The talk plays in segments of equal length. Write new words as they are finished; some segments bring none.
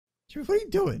What are you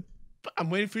doing? I'm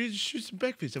waiting for you to shoot some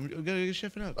breakfast. I'm gonna get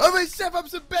chefing up. I'm gonna chef up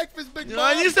some breakfast, big boy.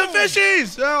 I need some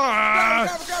fishies.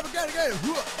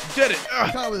 Get it.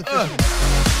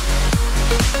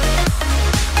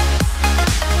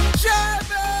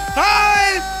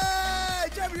 Hi.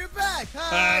 Jeremy, you're back.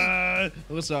 Hi.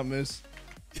 What's up, Moose?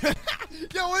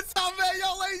 Yo, what's up, man?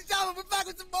 Yo, ladies and gentlemen, we're back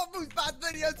with some more MooseCraft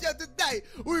videos here today.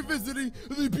 We're visiting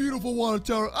the beautiful water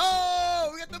tower.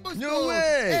 Oh, we got the Moose. No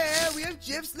way. And we have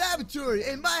Jeff's laboratory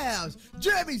in my house,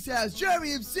 Jeremy's house, Jeremy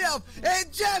himself, and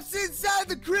Jeff's inside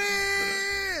the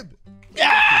crib.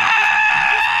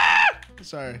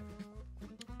 Sorry.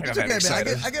 It's okay,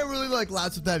 man. I get really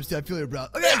loud sometimes too. I feel your bro.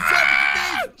 Okay,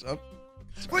 so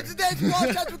for today's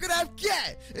wall shots, we're gonna have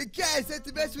Cat. And Cat sent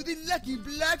to mess with the Lucky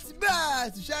Blocks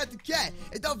boss. So shout out to Cat.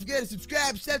 And don't forget to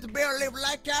subscribe, set the bell, leave a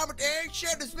like, comment, and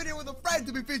share this video with a friend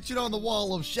to be featured on the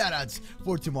wall of shoutouts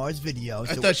for tomorrow's video.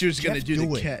 I thought you was gonna do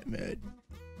the cat, man.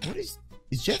 What is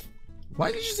Jeff?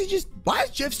 Why did you say why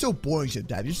is Jeff so boring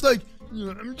sometimes? He's like,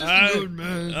 yeah, I'm just a good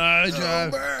man.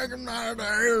 Jeff. I'm not I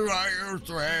used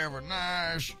to have a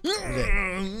nice. Yo,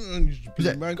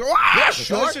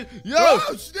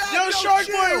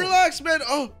 Sharkboy, relax, man.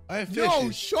 Oh, I have fish. Yo,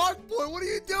 Sharkboy, what are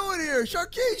you doing here?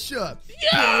 Sharkeisha.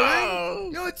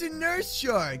 Yo, it's a nurse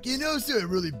shark. You know, it's a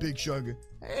really big shark.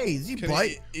 Hey, is he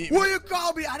bite? What do you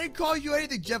call me? I didn't call you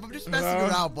anything, Jeff. I'm just messing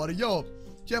around, buddy. Yo,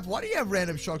 Jeff, why do you have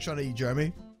random sharks trying to eat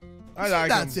Jeremy? I like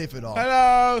not safe at all.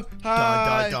 Hello.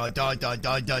 Hi.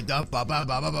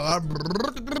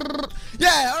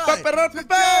 Yeah, all right.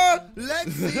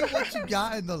 Let's see what you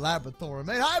got in the laboratory,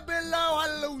 man. Hi, Billo.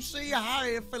 Hi, Lucy.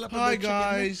 Hi, Philip. Hi,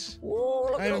 guys.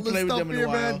 Oh, I haven't played with them in a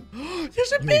while. Man.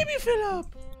 There's a baby Philip.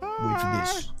 Wait for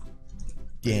this.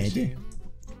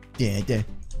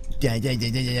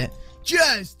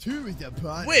 Just two is the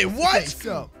point. Wait, what? Okay,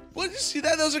 so. What did you see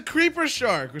that? That was a creeper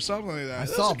shark or something like that. I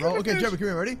saw, bro. Okay, Jeremy, come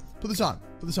here. Ready? Put this on.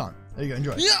 Put this on. There you go.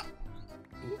 Enjoy. Yeah.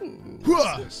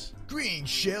 Ooh, green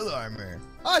shell armor.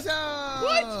 Awesome.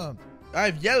 What? I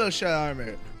have yellow shell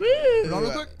armor. Put it on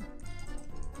real quick.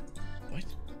 What?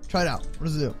 Try it out. What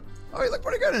does it do? Oh, you look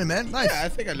pretty good in it, man. Nice. Yeah, I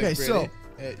think I look pretty. Okay,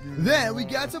 so then we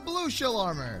got some blue shell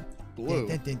armor. Blue. Oh, you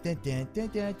look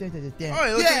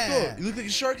yeah. cool. You look like a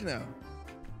shark now.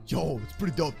 Yo, it's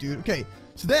pretty dope, dude. Okay,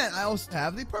 so then I also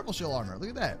have the purple shell armor. Look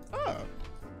at that. Oh.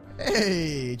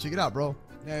 Hey, check it out, bro.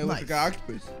 Yeah, you look like an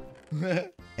octopus.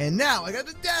 And now I got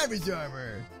the diver's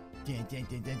armor.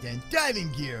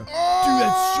 Diving gear. Oh! Dude,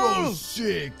 that's so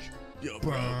sick. Yo,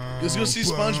 bro. Let's go see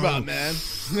SpongeBob, man.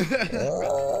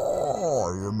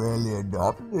 Oh, you're really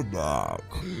adopted dog.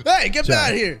 Hey, get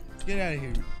out of here. Get out of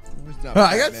here.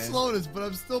 I got slowness, but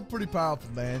I'm still pretty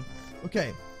powerful, man.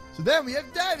 Okay, so then we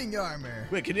have diving armor.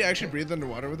 Wait, can you actually breathe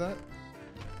underwater with that?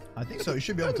 I think so. You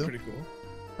should be able to. Pretty cool.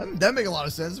 That make a lot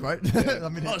of sense, right? Yeah. I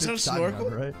mean, it's a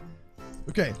snorkel, right?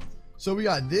 Okay, so we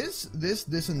got this, and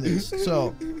this.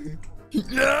 So,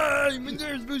 yeah, there's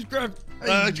MooseCraft.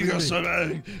 Here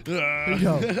you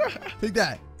go. Take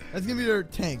that. That's gonna be your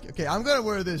tank. Okay, I'm gonna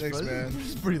wear this. Thanks, man.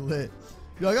 This is pretty lit.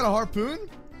 Yo, I got a harpoon.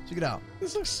 Check it out.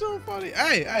 This looks so funny.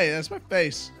 Hey, that's my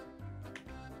face.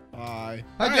 Hi.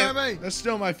 Hi, Jeremy. That's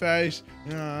still my face.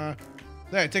 There,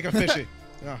 take a fishy.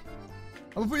 Yeah.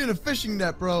 I'm gonna put you in a fishing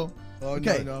net, bro. Oh,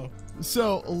 okay. no.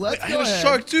 So let's go I have ahead. a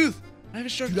shark tooth. I have a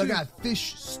shark tooth. I got a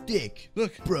fish stick.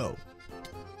 Look, bro.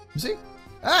 You see?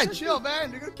 All right, chill,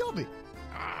 man. You're gonna kill me.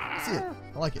 See it?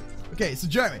 I like it. Okay, so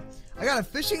Jeremy, I got a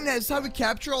fishing net. This is how we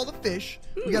capture all the fish.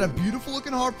 We got a beautiful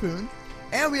looking harpoon,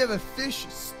 and we have a fish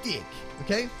stick.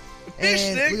 Okay. Fish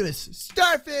stick. Look at this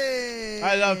starfish.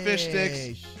 I love fish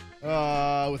sticks.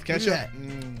 With ketchup.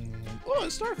 Oh,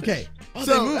 it's starfish. Okay. Oh,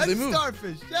 so they move.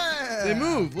 Starfish. Yeah. They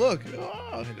move. Look.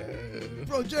 Oh, hello.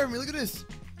 Bro, Jeremy, look at this.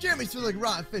 Jeremy's feeling like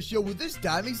rotten fish. Yo, with this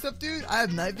diving stuff, dude, I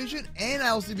have night vision, and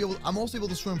I'm also able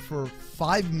to swim for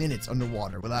 5 minutes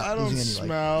underwater without losing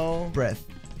any breath.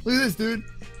 Look at this, dude.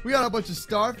 We got a bunch of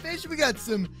starfish. We got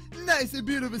some nice and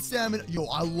beautiful salmon. Yo,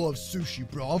 I love sushi,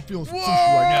 bro. I'm feeling some sushi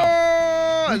right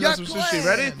now. I got some sushi.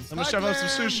 Ready? I'm gonna shove out some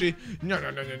sushi. No.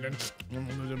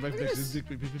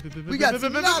 We got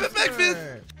some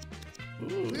lobster.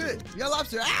 Look at it. We got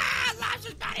lobster. Ah,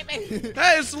 lobster's biting me.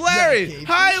 Hey, it's Larry.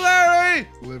 Hi, Larry.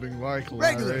 Living like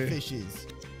Larry. Regular fishes.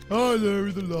 Hi,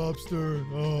 Larry the lobster.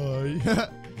 Hi.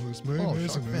 It's made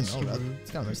as an instrument. It's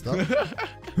kind of messed up.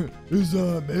 Is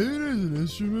made as an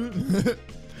instrument?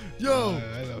 Yo,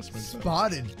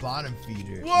 spotted bottom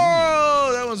feeder.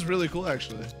 Whoa, that one's really cool,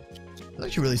 actually. That's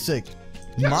actually really sick.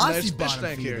 Yeah, Mossy nice bottom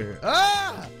tank feeder. here.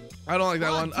 Ah! I don't like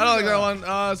that one. I don't like that one.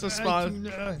 It's a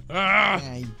spawn. Ah!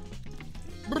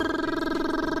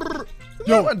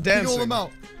 Yo, I'm dancing. take all them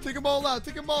out. Take them all out.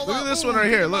 Take them all out. Look at this one right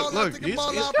here. Look. He's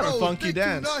got a funky 3, 2,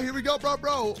 dance. no, here we go,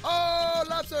 bro. Oh,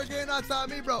 lobster again outside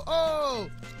me, bro. Oh.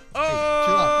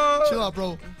 Oh. Hey, chill out,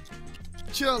 bro.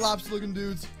 Chill, lobster looking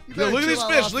dudes. Yo, look at these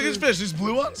fish. Look at these fish. These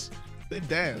blue ones. They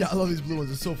dance. Yeah, I love these blue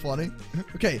ones. It's so funny.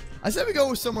 Okay, I said we go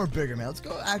with somewhere bigger, man. Let's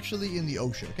go actually in the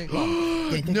ocean. Okay, come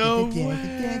on. No way.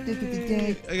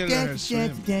 I gotta learn how to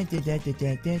swim.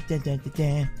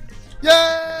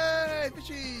 Yay,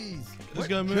 fishies! Let's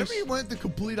go, Moose. Jeremy went the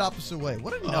complete opposite way.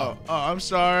 What a no. Oh, I'm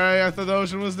sorry. I thought the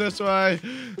ocean was this way.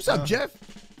 What's up, Jeff?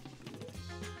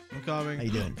 I'm coming. How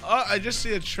you doing? Oh, I just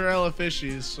see a trail of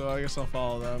fishies, so I guess I'll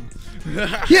follow them.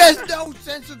 He has no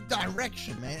sense of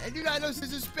direction, man. And you got no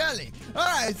sense of spelling. All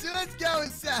right, so let's go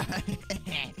inside.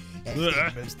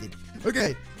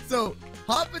 Okay, so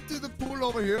hop into the pool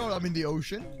over here. I'm in the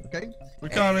ocean, okay? We're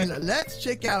coming. And let's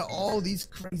check out all these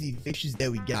crazy fishes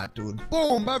that we got, dude.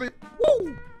 Boom, baby.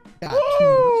 Woo!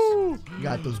 Woo!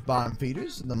 Got those bottom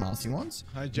feeders, the mousy ones.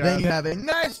 Hi, John. Then you have a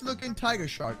nice looking tiger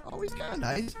shark. Oh, he's kind of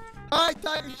nice. Hi,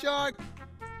 tiger shark.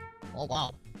 Oh,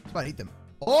 wow. Let's about to eat them.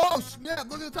 Oh,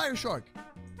 snap. Look at the tiger shark.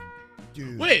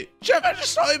 Dude. Wait, Chef, I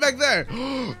just saw you back there.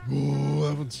 Oh,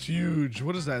 that one's huge.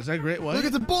 What is that? Is that a great white? Look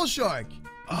at the bull shark.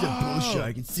 He's a bull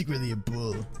shark. It's secretly a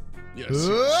bull.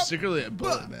 Yes, secretly a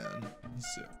bullet, man.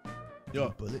 Yo,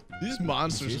 bullet. These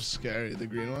monsters are scary. The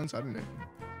green ones, I don't know.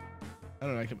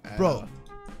 I can add. Bro.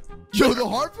 Yo, the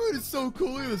hard food is so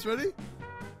cool. Look at this. Ready?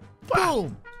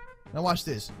 Boom. Now watch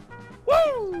this.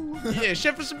 Woo! Yeah,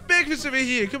 Chef, for some bacon over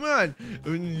here. Come on.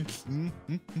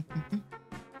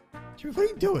 What are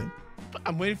you doing?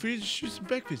 I'm waiting for you to shoot some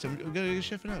breakfast. I'm gonna get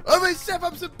Chef it up. All right, Chef,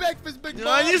 I'm some breakfast, big boy.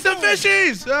 I need some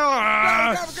fishies.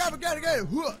 Grab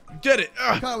it. Get it.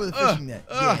 Caught it with a fishing net.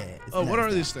 Yeah, oh, what nice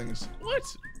are these things? What?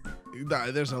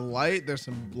 There's a light. There's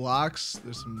some blocks.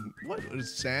 There's some what?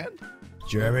 Is sand?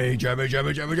 Jeremy. Oh, they're gonna eat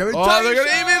me.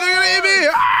 They're gonna eat me.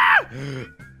 Ah!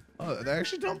 Oh, they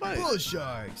actually don't bite. Bull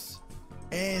sharks.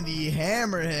 And the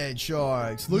hammerhead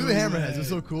sharks. Look at the hammerheads. They're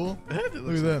so cool. Look at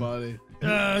them. Funny.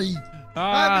 Hi,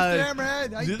 Mr.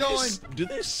 Hammerhead. How you doing? Do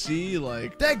they see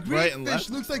like that green right and fish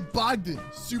left? looks like Bogdan.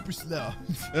 Super slow.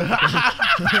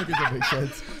 I guess that makes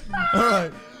sense. All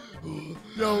right.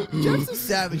 Yo, Jeff's a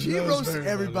savage. He roasts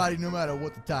everybody no matter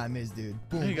what the time is, dude.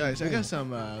 Boom. Hey guys, boom. I got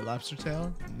some lobster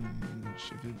tail.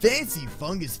 Fancy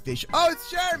fungus fish. Oh, it's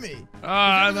Jeremy.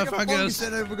 I'm like a fungus.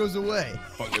 That never goes away.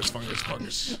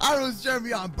 Fungus. I roast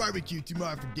Jeremy on barbecue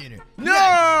tomorrow for dinner.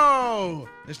 No!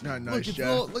 It's not nice,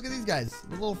 Jeff. Look at these guys.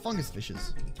 The little fungus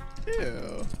fishes.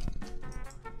 Ew.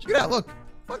 Check it out. Look.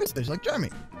 Fungus fish like Jeremy.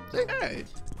 See? Hey.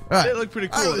 Right. They look pretty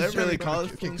cool. They're really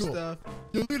colorful and stuff.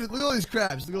 Yo, look at all these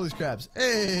crabs. Look at all these crabs.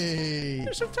 Hey.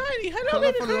 They're so tiny. Hello,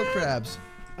 baby little crabs.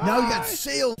 Now we got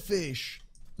sailfish.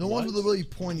 The ones with the really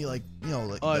pointy, like, you know,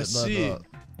 like. Oh, I see.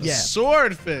 Yeah.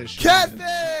 Swordfish.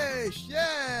 Catfish.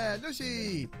 Yeah.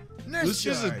 Lucy.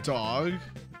 Lucy's a dog.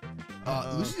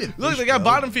 Lucy's a fish, look, they got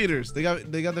bottom feeders. They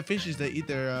got the fishes that eat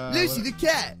their. Lucy the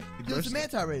cat. There's a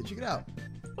manta ray. Check it out.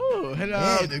 Oh, hello.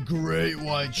 Hey, the great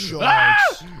white sharks. Ah!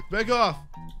 Back off.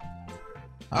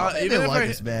 Even they like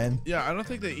us, man. Yeah, I don't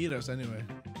think they eat us anyway.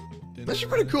 That's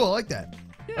pretty cool. I like that.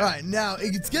 Yeah. All right, now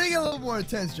it's getting a little more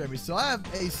intense, Jeremy. So I have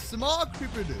a small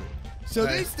creeper dude. So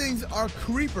these things are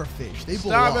creeper fish. They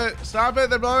blow up. Stop it!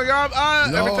 They're blowing up.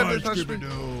 Every time they touch creeper me.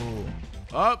 dude.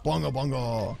 Up. Bongo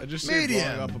bongo. I just see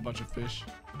blowing up a bunch of fish.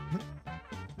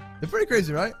 They're pretty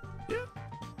crazy, right? Yeah.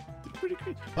 They're pretty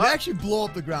crazy. They actually blow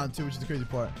up the ground too, which is the crazy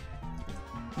part.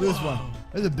 Look at this one.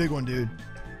 That's a big one, dude.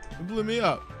 It blew me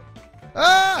up.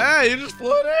 Ah! Hey, you just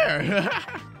flew in air.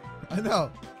 I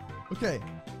know. Okay.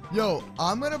 Yo,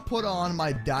 I'm going to put on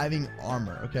my diving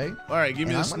armor, okay? All right, give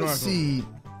me the snorkel. See.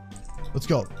 Let's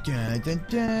go. Dun, dun,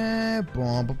 dun,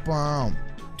 boom, boom, boom.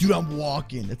 Dude, I'm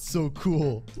walking. That's so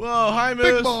cool. Whoa, hi, Moose.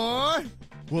 Big boy.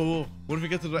 Whoa. What if we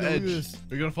get to the edge? Are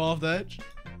you going to fall off the edge?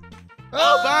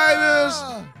 Ah! Bye, Moose.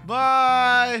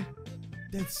 Bye.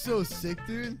 That's so sick,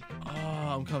 dude. Oh,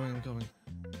 I'm coming.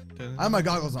 I have my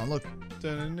goggles on. Look.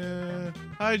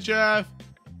 Hi, Jeff.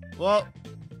 Well,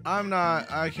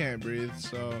 I can't breathe,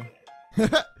 so.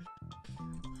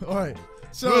 All right.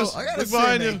 So, Moose, I gotta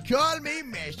say, man, call me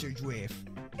Master Drift.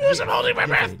 Moose, I'm holding my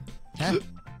breath. Huh?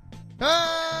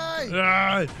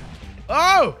 Hey!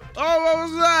 Oh, what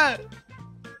was that?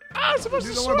 Oh, it's supposed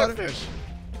to be a swordfish.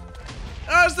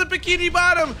 Oh, it's the Bikini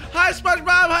Bottom. Hi, SpongeBob.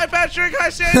 Hi, Patrick. Hi,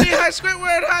 Sandy. Hi,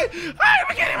 Squidward. Hi,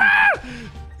 Bikini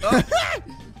Bottom.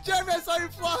 Jeremy, I saw you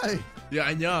fly. Yeah,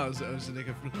 I know. I was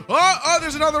thinking. Oh,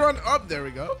 there's another one. Oh, there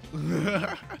we go.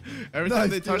 Every time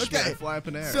they touch me, I fly up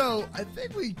in air. So I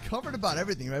think we covered about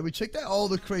everything, right? We checked out all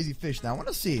the crazy fish. Now I want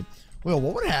to see Well,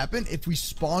 what would happen if we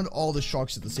spawned all the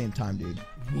sharks at the same time, dude?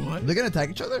 What? Are they gonna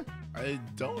attack each other? I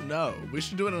don't know. We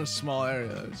should do it in a small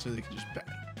area so they can just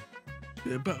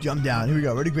jump down. Here we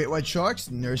go. Ready? Great white sharks,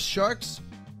 nurse sharks,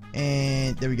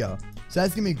 and there we go. So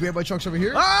that's gonna be great white sharks over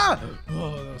here. Ah!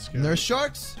 Oh, that was scary. Nurse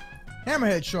sharks,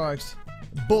 hammerhead sharks,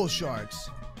 bull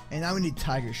sharks, and now we need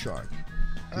tiger shark.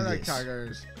 I like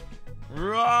tigers.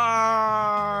 Roar!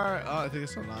 Oh, I think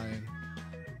it's a lion.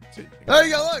 There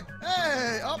you go. Look.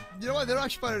 Hey. Oh, you know what? They don't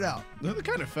actually find it out. They're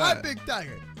kind of fat. I'm big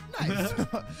tiger. Nice.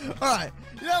 All right.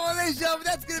 You know what, ladies and gentlemen,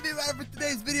 that's going to be it right for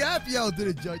today's video. I hope y'all did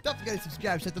enjoy. Don't forget to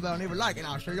subscribe, hit the bell, and leave a like, and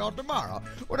I'll show y'all tomorrow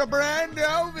with a brand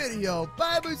new video.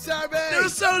 Bye, MooseCraft. You're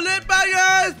so lit,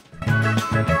 bye,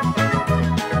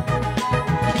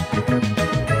 guys.